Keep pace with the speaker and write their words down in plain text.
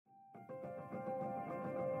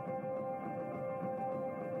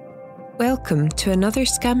Welcome to another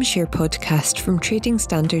Scamshare podcast from Trading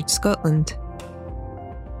Standards Scotland.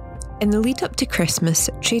 In the lead up to Christmas,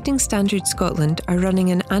 Trading Standards Scotland are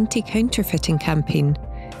running an anti-counterfeiting campaign,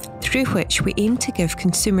 through which we aim to give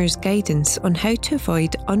consumers guidance on how to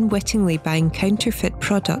avoid unwittingly buying counterfeit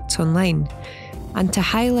products online, and to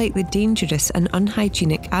highlight the dangerous and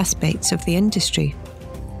unhygienic aspects of the industry.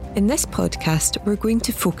 In this podcast, we're going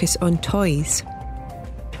to focus on toys.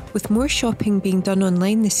 With more shopping being done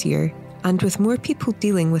online this year, and with more people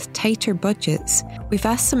dealing with tighter budgets, we've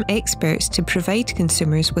asked some experts to provide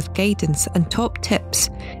consumers with guidance and top tips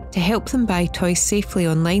to help them buy toys safely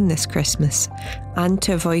online this Christmas, and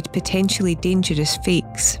to avoid potentially dangerous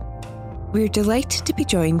fakes. We're delighted to be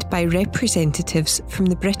joined by representatives from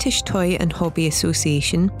the British Toy and Hobby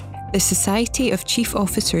Association, the Society of Chief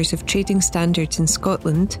Officers of Trading Standards in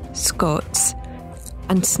Scotland, SCOTS,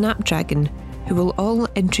 and Snapdragon, who will all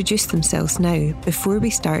introduce themselves now before we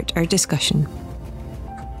start our discussion.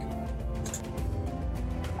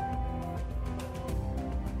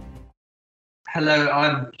 Hello,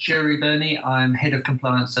 I'm Jerry Burney. I'm Head of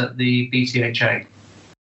Compliance at the BTHA.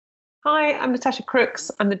 Hi, I'm Natasha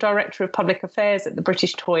Crooks. I'm the Director of Public Affairs at the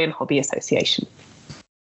British Toy and Hobby Association.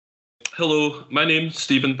 Hello, my name's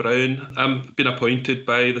Stephen Brown. I've been appointed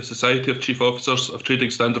by the Society of Chief Officers of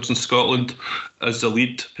Trading Standards in Scotland as the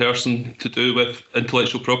lead person to do with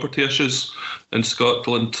intellectual property issues in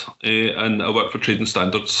Scotland, and I work for Trading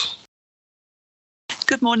Standards.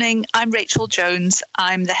 Good morning, I'm Rachel Jones.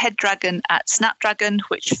 I'm the head dragon at Snapdragon,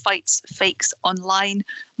 which fights fakes online.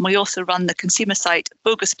 We also run the consumer site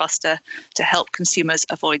Bogus Buster to help consumers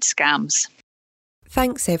avoid scams.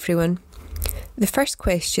 Thanks, everyone. The first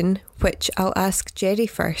question, which I'll ask Jerry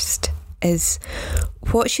first, is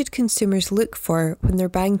what should consumers look for when they're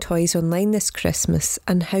buying toys online this Christmas,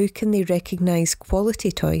 and how can they recognise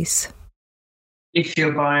quality toys? If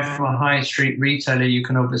you're buying from a high street retailer, you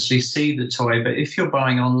can obviously see the toy, but if you're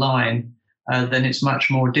buying online, then it's much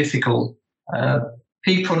more difficult.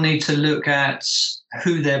 People need to look at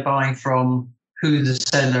who they're buying from, who the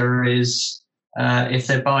seller is. If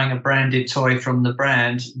they're buying a branded toy from the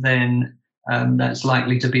brand, then that's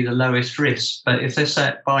likely to be the lowest risk. But if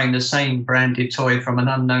they're buying the same branded toy from an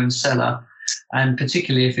unknown seller, and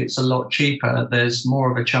particularly if it's a lot cheaper, there's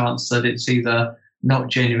more of a chance that it's either not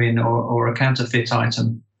genuine or a counterfeit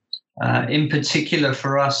item. In particular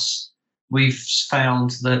for us, we've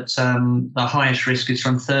found that the highest risk is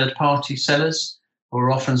from third-party sellers who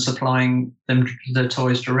are often supplying them the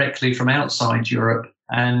toys directly from outside Europe.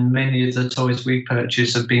 And many of the toys we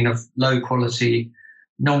purchase have been of low quality,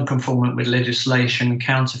 non-conformant with legislation,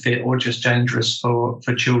 counterfeit, or just dangerous for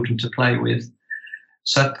children to play with.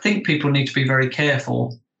 So I think people need to be very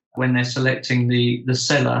careful when they're selecting the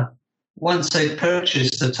seller. Once they've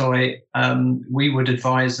purchased the toy, we would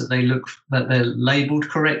advise that they're labelled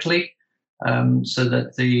correctly, so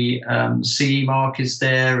that the CE mark is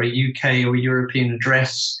there, a UK or European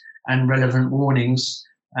address, and relevant warnings.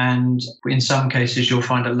 And in some cases, you'll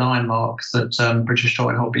find a line mark that British Toy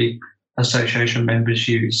and Hobby Association members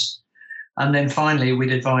use. And then finally,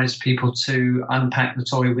 we'd advise people to unpack the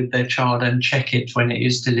toy with their child and check it when it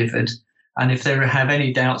is delivered. And if they have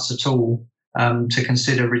any doubts at all, to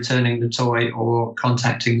consider returning the toy or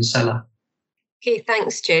contacting the seller. Okay,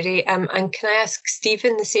 thanks, Jerry. And can I ask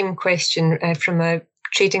Stephen the same question from a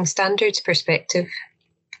Trading Standards perspective?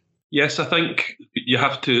 Yes, I think you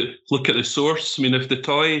have to look at the source. I mean, if the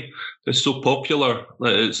toy is so popular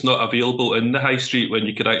that it's not available in the high street when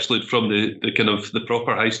you could actually from the kind of the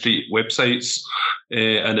proper high street websites,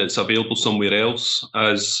 and it's available somewhere else,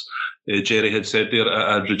 as Jerry had said there,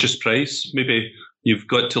 at a reduced price, maybe you've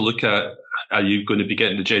got to look at, are you going to be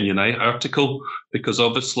getting the genuine article? Because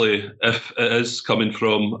obviously, if it is coming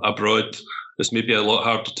from abroad, it's maybe a lot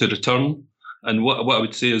harder to return. And what I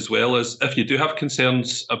would say as well is, if you do have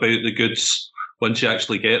concerns about the goods, once you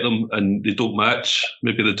actually get them and they don't match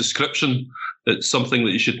maybe the description, it's something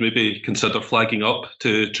that you should maybe consider flagging up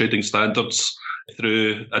to Trading Standards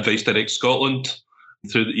through Advice Direct Scotland,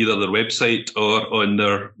 through either their website or on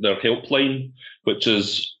their helpline, which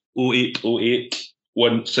is 0808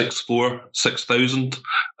 164 6000,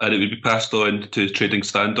 and it would be passed on to Trading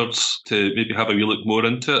Standards to maybe have a wee look more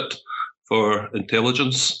into it for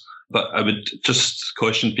intelligence. But I would just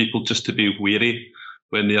caution people just to be wary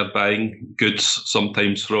when they are buying goods,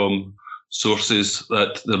 sometimes from sources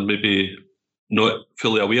that they're maybe not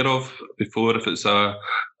fully aware of before, if it's a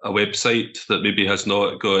website that maybe has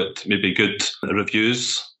not got maybe good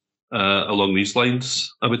reviews along these lines,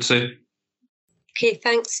 I would say. Okay,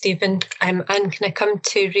 thanks, Stephen. And can I come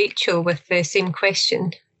to Rachel with the same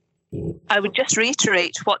question? I would just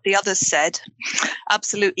reiterate what the others said.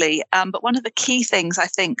 Absolutely. But one of the key things I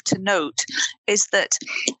think to note is that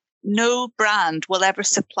no brand will ever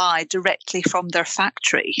supply directly from their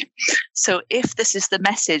factory. So if this is the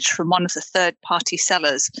message from one of the third-party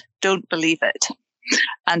sellers, don't believe it.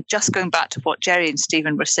 And just going back to what Jerry and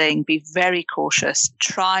Stephen were saying, be very cautious.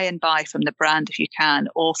 Try and buy from the brand if you can,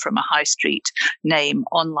 or from a high street name,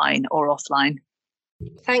 online or offline.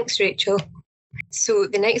 Thanks, Rachel. So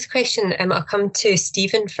the next question, I'll come to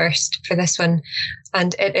Stephen first for this one.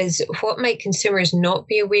 And it is, what might consumers not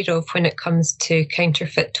be aware of when it comes to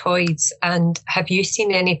counterfeit toys? And have you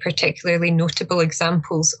seen any particularly notable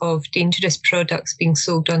examples of dangerous products being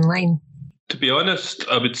sold online? To be honest,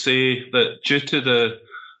 I would say that due to the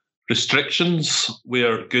restrictions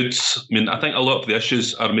where goods, I think a lot of the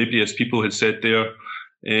issues are maybe, as people had said there,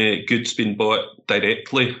 goods being bought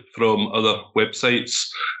directly from other websites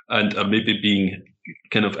and are maybe being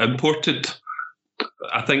kind of imported.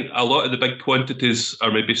 I think a lot of the big quantities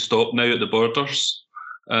are maybe stopped now at the borders,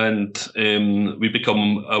 and we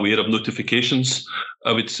become aware of notifications.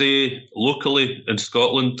 I would say locally in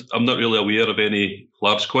Scotland, I'm not really aware of any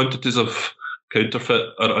large quantities of counterfeit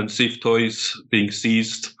or unsafe toys being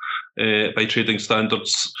seized by trading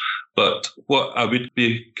standards. But what I would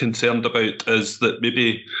be concerned about is that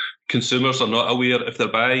maybe consumers are not aware if they're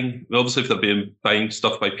buying. Obviously, if they're buying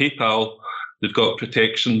stuff by PayPal, they've got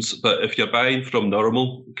protections. But if you're buying from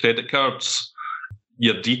normal credit cards,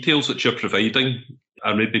 your details that you're providing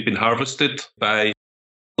are maybe being harvested by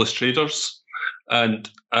traders. And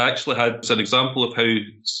I actually had an example of how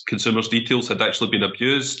consumers' details had actually been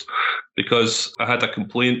abused, because I had a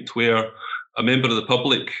complaint where a member of the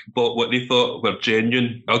public bought what they thought were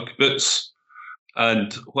genuine Ugg boots.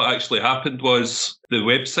 And what actually happened was the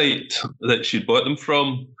website that she'd bought them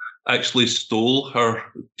from actually stole her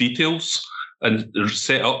details and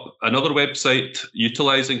set up another website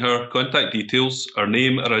utilising her contact details, her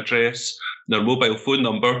name, her address, and her mobile phone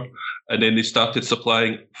number. And then they started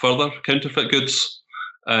supplying further counterfeit goods.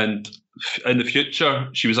 And in the future,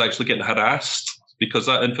 she was actually getting harassed because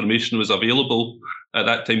that information was available at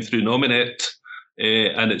that time through Nominet,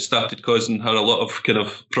 and it started causing her a lot of kind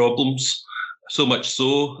of problems, so much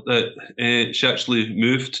so that she actually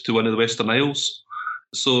moved to one of the Western Isles.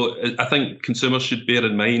 So I think consumers should bear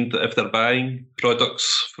in mind that if they're buying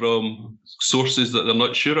products from sources that they're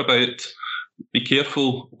not sure about, be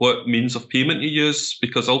careful what means of payment you use,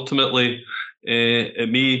 because ultimately it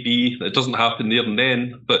may be that it doesn't happen there and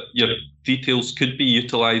then, but your details could be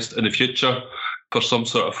utilised in the future for some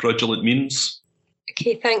sort of fraudulent means.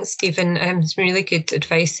 Okay, thanks, Stephen. Some really good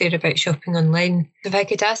advice there about shopping online. If I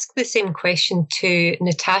could ask the same question to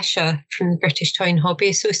Natasha from the British Toy and Hobby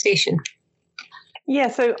Association. Yeah,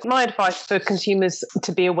 so my advice for consumers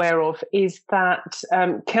to be aware of is that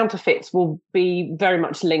counterfeits will be very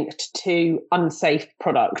much linked to unsafe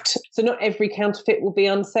product. So not every counterfeit will be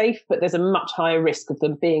unsafe, but there's a much higher risk of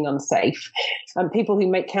them being unsafe. And people who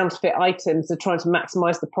make counterfeit items are trying to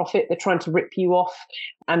maximise the profit. They're trying to rip you off,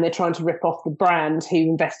 and they're trying to rip off the brand who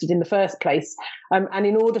invested in the first place. And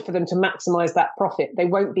in order for them to maximise that profit, they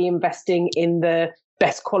won't be investing in the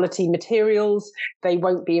best quality materials. They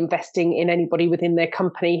won't be investing in anybody within their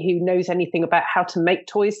company who knows anything about how to make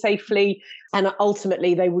toys safely. And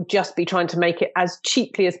ultimately, they would just be trying to make it as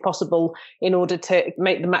cheaply as possible in order to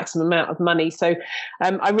make the maximum amount of money. So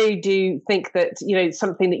I really do think that,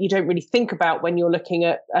 something that you don't really think about when you're looking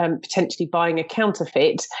at potentially buying a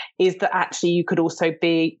counterfeit is that actually you could also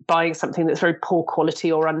be buying something that's very poor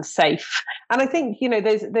quality or unsafe. And I think,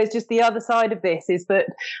 there's just the other side of this is that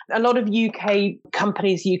a lot of UK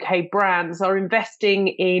companies, UK brands are investing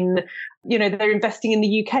in they're investing in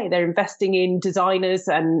the UK. They're investing in designers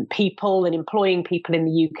and people and employing people in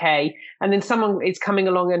the UK. And then someone is coming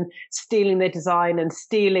along and stealing their design and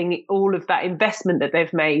stealing all of that investment that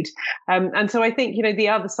they've made. And so I think, the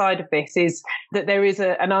other side of this is that there is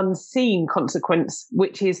an unseen consequence,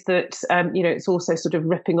 which is that, it's also sort of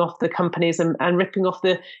ripping off the companies and ripping off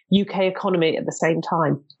the UK economy at the same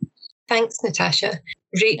time. Thanks, Natasha.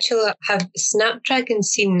 Rachel, have Snapdragon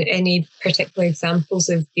seen any particular examples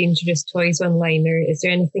of dangerous toys online, or is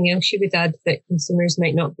there anything else you would add that consumers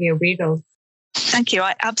might not be aware of? Thank you.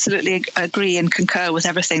 I absolutely agree and concur with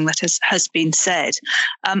everything that has been said.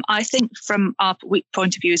 I think from our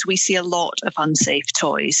point of view is we see a lot of unsafe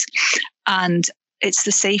toys, and it's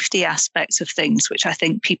the safety aspects of things which I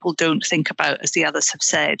think people don't think about, as the others have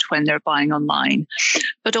said, when they're buying online.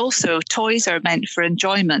 But also, toys are meant for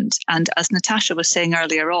enjoyment. And as Natasha was saying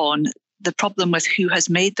earlier on, the problem with who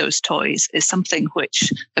has made those toys is something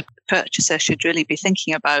which the purchaser should really be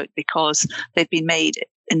thinking about, because they've been made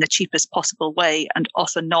in the cheapest possible way and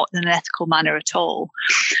often not in an ethical manner at all.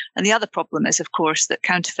 And the other problem is, of course, that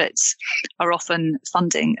counterfeits are often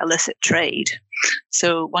funding illicit trade.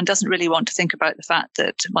 So one doesn't really want to think about the fact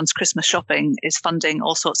that one's Christmas shopping is funding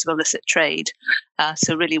all sorts of illicit trade.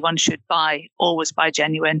 So really one should always buy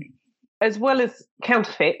genuine. As well as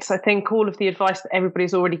counterfeits, I think all of the advice that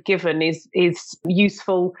everybody's already given is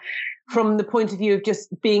useful from the point of view of just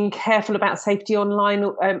being careful about safety online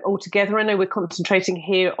altogether. I know we're concentrating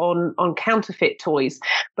here on counterfeit toys,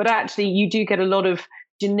 but actually you do get a lot of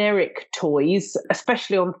generic toys,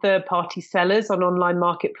 especially on third-party sellers on online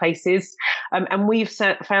marketplaces. And we've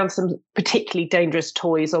found some particularly dangerous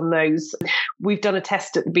toys on those. We've done a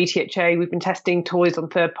test at the BTHA. We've been testing toys on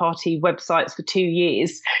third-party websites for 2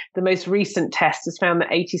 years. The most recent test has found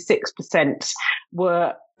that 86%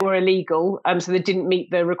 were illegal, so they didn't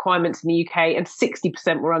meet the requirements in the UK, and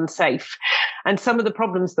 60% were unsafe. And some of the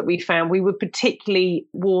problems that we found, we would particularly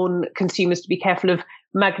warn consumers to be careful of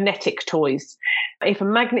magnetic toys. If a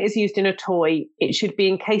magnet is used in a toy, it should be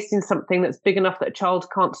encased in something that's big enough that a child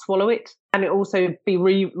can't swallow it, and it also be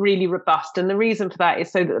really robust. And the reason for that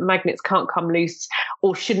is so that the magnets can't come loose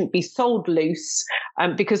or shouldn't be sold loose,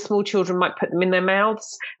 because small children might put them in their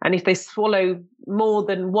mouths, and if they swallow more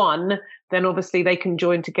than one, then obviously they can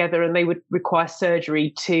join together and they would require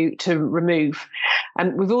surgery to remove.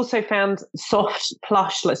 And we've also found soft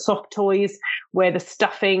plush, like soft toys, where the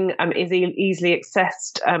stuffing is easily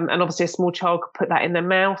accessed, and obviously a small child could put that in their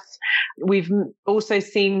mouth. We've also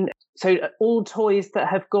seen, so all toys that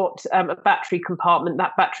have got a battery compartment,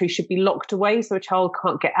 that battery should be locked away so a child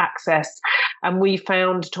can't get access. And we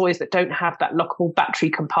found toys that don't have that lockable battery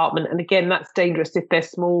compartment. And again, that's dangerous if they're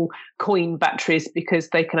small coin batteries, because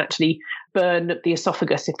they can actually burn the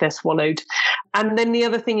esophagus if they're swallowed. And then the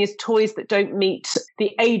other thing is toys that don't meet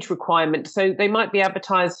the age requirement. So they might be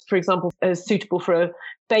advertised, for example, as suitable for a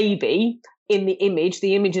baby in the image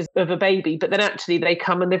is of a baby, but then actually they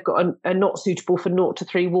come and they've got a not suitable for 0 to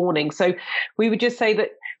 3 warning. So we would just say that,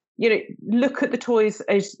 look at the toys,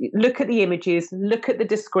 look at the images, look at the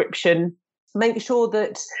description, make sure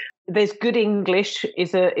that there's good English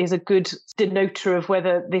is a good denoter of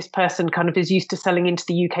whether this person kind of is used to selling into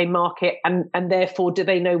the UK market, and therefore do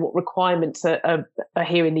they know what requirements are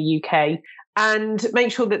here in the UK. And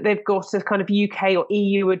make sure that they've got a kind of UK or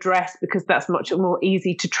EU address, because that's much more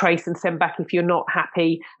easy to trace and send back if you're not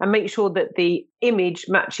happy. And make sure that the image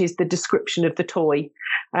matches the description of the toy.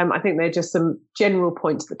 I think they're just some general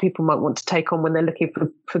points that people might want to take on when they're looking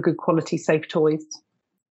for good quality, safe toys.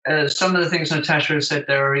 Some of the things Natasha has said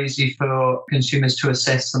there are easy for consumers to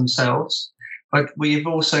assess themselves, but we've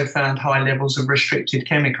also found high levels of restricted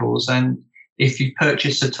chemicals, and if you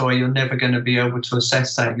purchase a toy, you're never going to be able to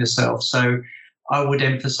assess that yourself. So I would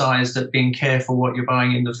emphasize that being careful what you're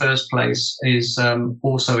buying in the first place is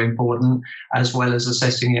also important, as well as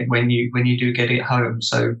assessing it when you do get it home.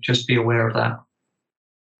 So just be aware of that.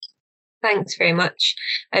 Thanks very much.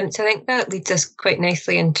 So I think that leads us quite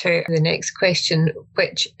nicely into the next question,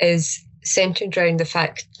 which is centred around the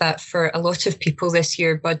fact that for a lot of people this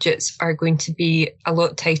year, budgets are going to be a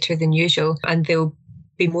lot tighter than usual, and they'll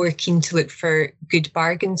be more keen to look for good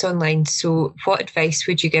bargains online. So what advice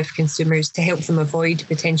would you give consumers to help them avoid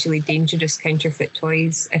potentially dangerous counterfeit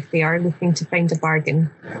toys if they are looking to find a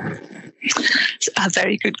bargain? A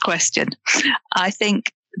very good question. I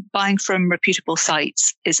think buying from reputable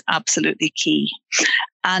sites is absolutely key,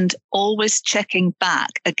 and always checking back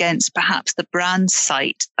against perhaps the brand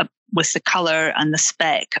site with the colour and the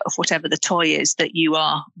spec of whatever the toy is that you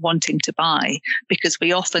are wanting to buy, because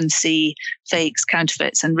we often see fakes,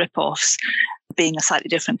 counterfeits and rip-offs being a slightly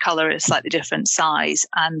different colour, a slightly different size,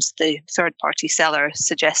 and the third-party seller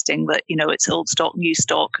suggesting that, it's old stock, new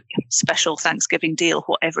stock, special Thanksgiving deal,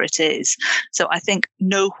 whatever it is. So I think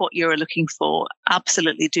know what you're looking for.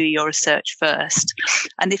 Absolutely do your research first.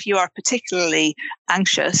 And if you are particularly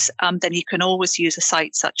anxious, then you can always use a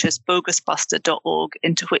site such as bogusbuster.org,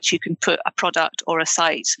 into which you can put a product or a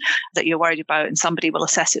site that you're worried about, and somebody will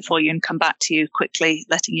assess it for you and come back to you quickly,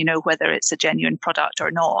 letting you know whether it's a genuine product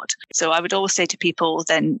or not. So I would always say to people,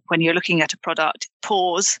 then, when you're looking at a product,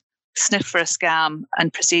 pause, sniff for a scam,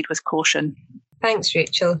 and proceed with caution. Thanks,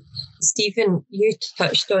 Rachel. Stephen, you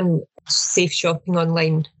touched on safe shopping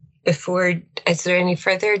online before. Is there any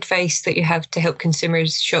further advice that you have to help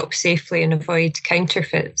consumers shop safely and avoid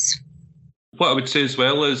counterfeits? What I would say as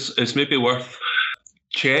well is maybe worth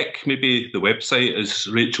check maybe the website, as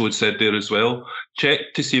Rachel had said there as well.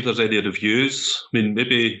 Check to see if there's any reviews. I mean,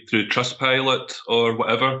 maybe through Trustpilot or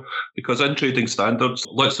whatever, because in Trading Standards,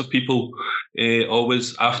 lots of people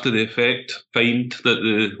always, after the effect, find that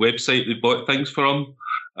the website they bought things from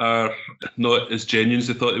are not as genuine as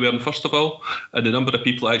they thought they were, first of all. And the number of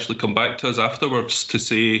people actually come back to us afterwards to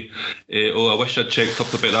say, I wish I'd checked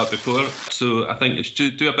up about that before. So I think it's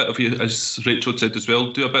do a bit of your, as Rachel said as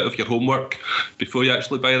well, do a bit of your homework before you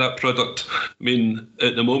actually buy that product. I mean,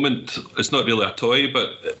 at the moment, it's not really a toy,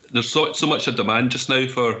 but there's so much of demand just now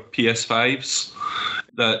for PS5s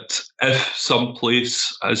that if some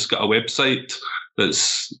place has got a website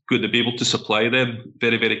that's going to be able to supply them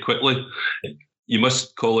very, very quickly, you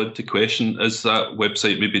must call into question, is that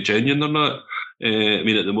website maybe genuine or not? I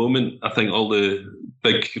mean, at the moment, I think all the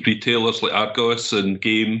big retailers like Argos and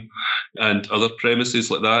Game and other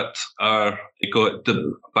premises like that got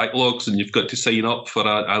the backlogs, and you've got to sign up for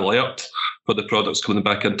an alert for the products coming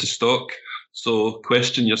back into stock. So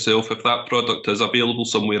question yourself if that product is available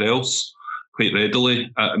somewhere else quite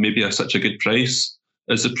readily at maybe such a good price.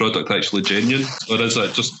 Is the product actually genuine, or is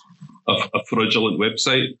that just a fraudulent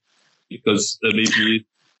website? Because there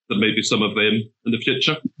may be some of them in the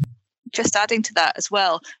future. Just adding to that as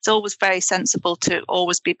well, it's always very sensible to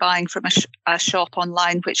always be buying from a shop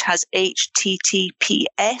online which has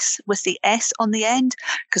HTTPS with the S on the end,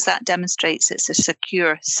 because that demonstrates it's a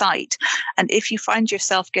secure site. And if you find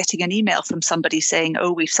yourself getting an email from somebody saying,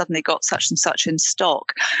 oh, we've suddenly got such and such in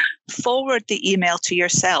stock, forward the email to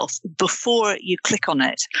yourself before you click on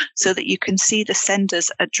it so that you can see the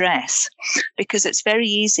sender's address, because it's very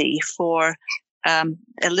easy for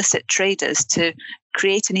illicit traders to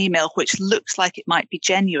create an email which looks like it might be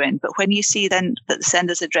genuine, but when you see then that the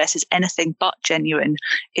sender's address is anything but genuine,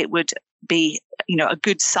 it would be, a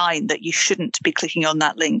good sign that you shouldn't be clicking on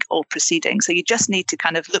that link or proceeding. So you just need to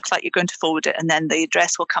kind of look like you're going to forward it, and then the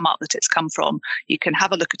address will come up that it's come from. You can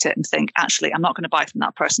have a look at it and think, actually, I'm not going to buy from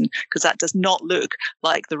that person because that does not look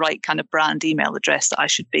like the right kind of brand email address that I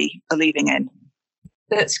should be believing in.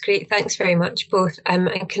 That's great. Thanks very much, both. And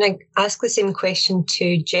can I ask the same question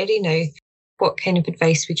to Jerry now? What kind of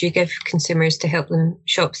advice would you give consumers to help them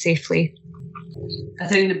shop safely? I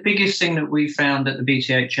think the biggest thing that we found at the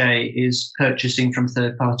BTHA is purchasing from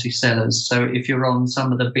third-party sellers. So if you're on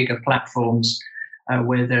some of the bigger platforms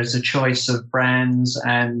where there's a choice of brands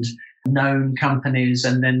and known companies,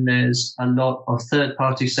 and then there's a lot of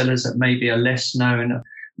third-party sellers that maybe are less known,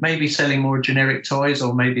 maybe selling more generic toys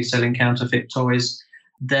or maybe selling counterfeit toys,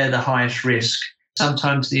 they're the highest risk.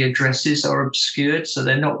 Sometimes the addresses are obscured, so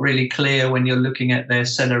they're not really clear when you're looking at their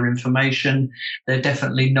seller information. They're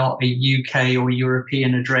definitely not a UK or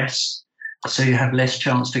European address, so you have less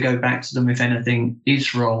chance to go back to them if anything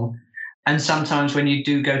is wrong. And sometimes when you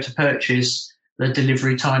do go to purchase, the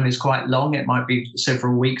delivery time is quite long. It might be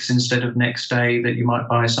several weeks instead of next day that you might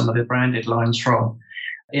buy some of the branded lines from.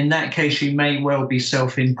 In that case, you may well be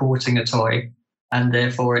self-importing a toy, and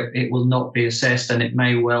therefore it will not be assessed, and it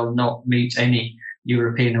may well not meet any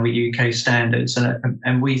European or UK standards.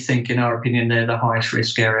 And we think, in our opinion, they're the highest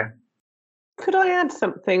risk area. Could I add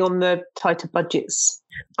something on the tighter budgets?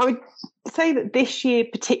 I would say that this year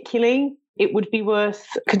particularly, it would be worth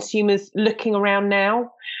consumers looking around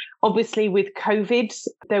now. Obviously, with COVID,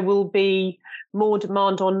 there will be more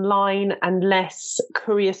demand online and less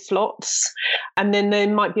courier slots. And then there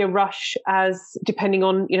might be a rush as depending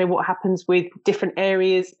on, what happens with different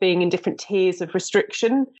areas being in different tiers of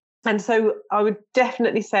restriction. And so I would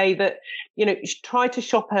definitely say that, try to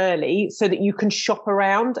shop early so that you can shop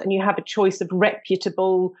around and you have a choice of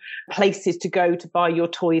reputable places to go to buy your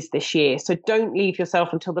toys this year. So don't leave yourself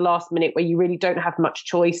until the last minute where you really don't have much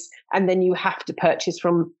choice and then you have to purchase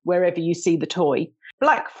from wherever you see the toy.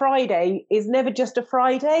 Black Friday is never just a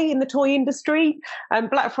Friday in the toy industry.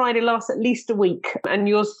 Black Friday lasts at least a week, and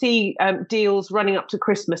you'll see deals running up to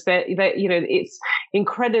Christmas. It's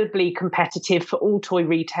incredibly competitive for all toy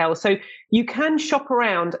retail. So you can shop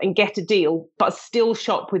around and get a deal, but still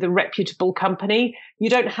shop with a reputable company. You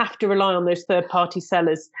don't have to rely on those third-party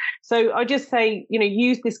sellers. So I just say,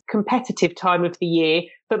 use this competitive time of the year,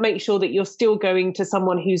 but make sure that you're still going to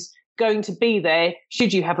someone who's going to be there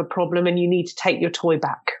should you have a problem and you need to take your toy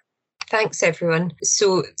back. Thanks, everyone.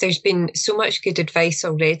 So there's been so much good advice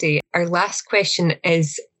already. Our last question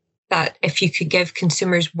is that if you could give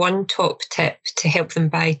consumers one top tip to help them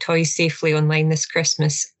buy toys safely online this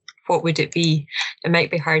Christmas, what would it be? It might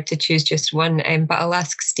be hard to choose just one, but I'll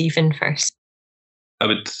ask Stephen first. I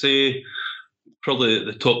would say probably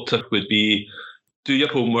the top tip would be do your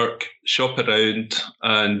homework, shop around,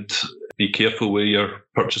 and be careful where you're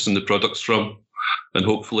purchasing the products from. And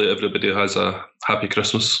hopefully everybody has a happy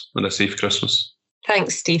Christmas and a safe Christmas.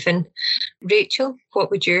 Thanks, Stephen. Rachel,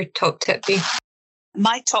 what would your top tip be?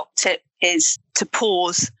 My top tip is to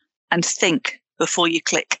pause and think before you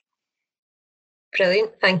click.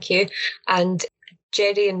 Brilliant, thank you. And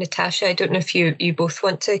Jerry and Natasha, I don't know if you both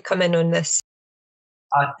want to come in on this.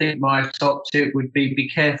 I think my top tip would be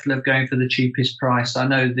careful of going for the cheapest price. I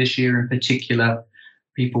know this year in particular,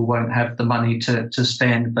 people won't have the money to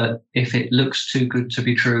spend, but if it looks too good to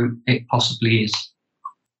be true, it possibly is.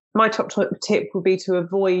 My top tip would be to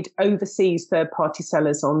avoid overseas third-party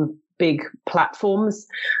sellers on big platforms.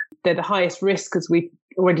 They're the highest risk, as we've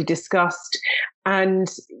already discussed. And,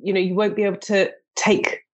 you won't be able to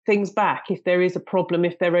take things back if there is a problem.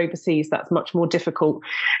 If they're overseas, that's much more difficult.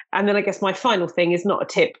 And then I guess my final thing is not a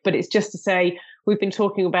tip, but it's just to say we've been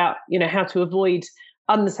talking about, how to avoid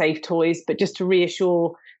unsafe toys, but just to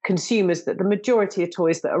reassure consumers that the majority of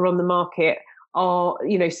toys that are on the market are,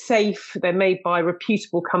 safe. They're made by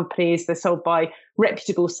reputable companies. They're sold by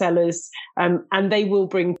reputable sellers, and they will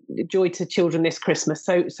bring joy to children this Christmas.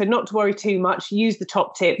 So not to worry too much. Use the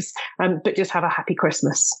top tips, but just have a happy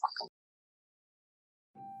Christmas.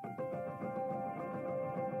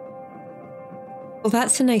 Well,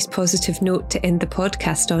 that's a nice positive note to end the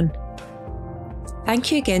podcast on.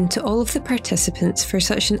 Thank you again to all of the participants for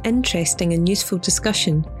such an interesting and useful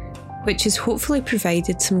discussion, which has hopefully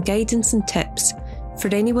provided some guidance and tips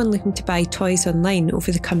for anyone looking to buy toys online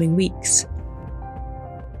over the coming weeks.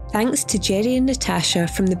 Thanks to Jerry and Natasha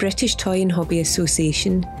from the British Toy and Hobby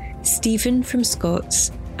Association, Stephen from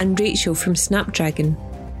Scots, and Rachel from Snapdragon.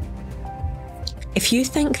 If you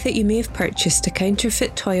think that you may have purchased a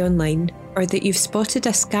counterfeit toy online, or that you've spotted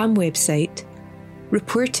a scam website,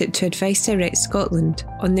 report it to Advice Direct Scotland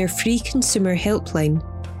on their free consumer helpline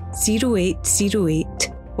 0808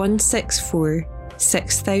 164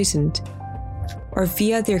 6000 or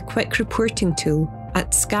via their quick reporting tool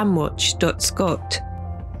at scamwatch.scot.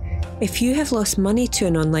 If you have lost money to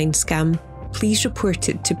an online scam, please report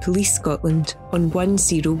it to Police Scotland on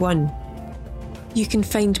 101. You can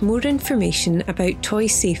find more information about toy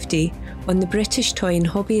safety on the British Toy and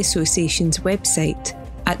Hobby Association's website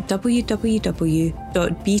at www.btha.co.uk.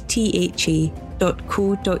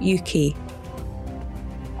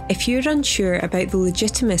 If you're unsure about the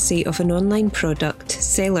legitimacy of an online product,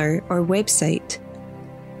 seller or website,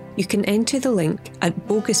 you can enter the link at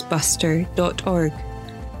bogusbuster.org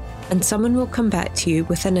and someone will come back to you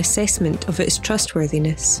with an assessment of its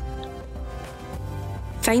trustworthiness.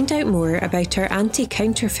 Find out more about our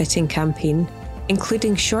anti-counterfeiting campaign,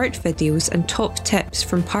 including short videos and top tips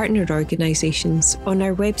from partner organisations on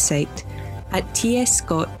our website at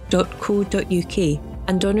tsscot.co.uk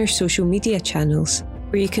and on our social media channels,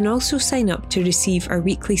 where you can also sign up to receive our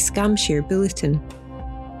weekly Scam Share bulletin.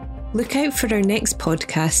 Look out for our next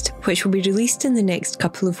podcast, which will be released in the next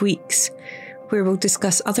couple of weeks, where we'll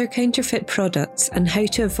discuss other counterfeit products and how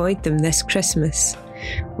to avoid them this Christmas,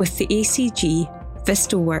 with the ACG,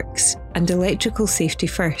 Vistalworks and Electrical Safety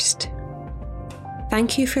First.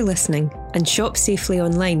 Thank you for listening and shop safely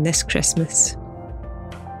online this Christmas.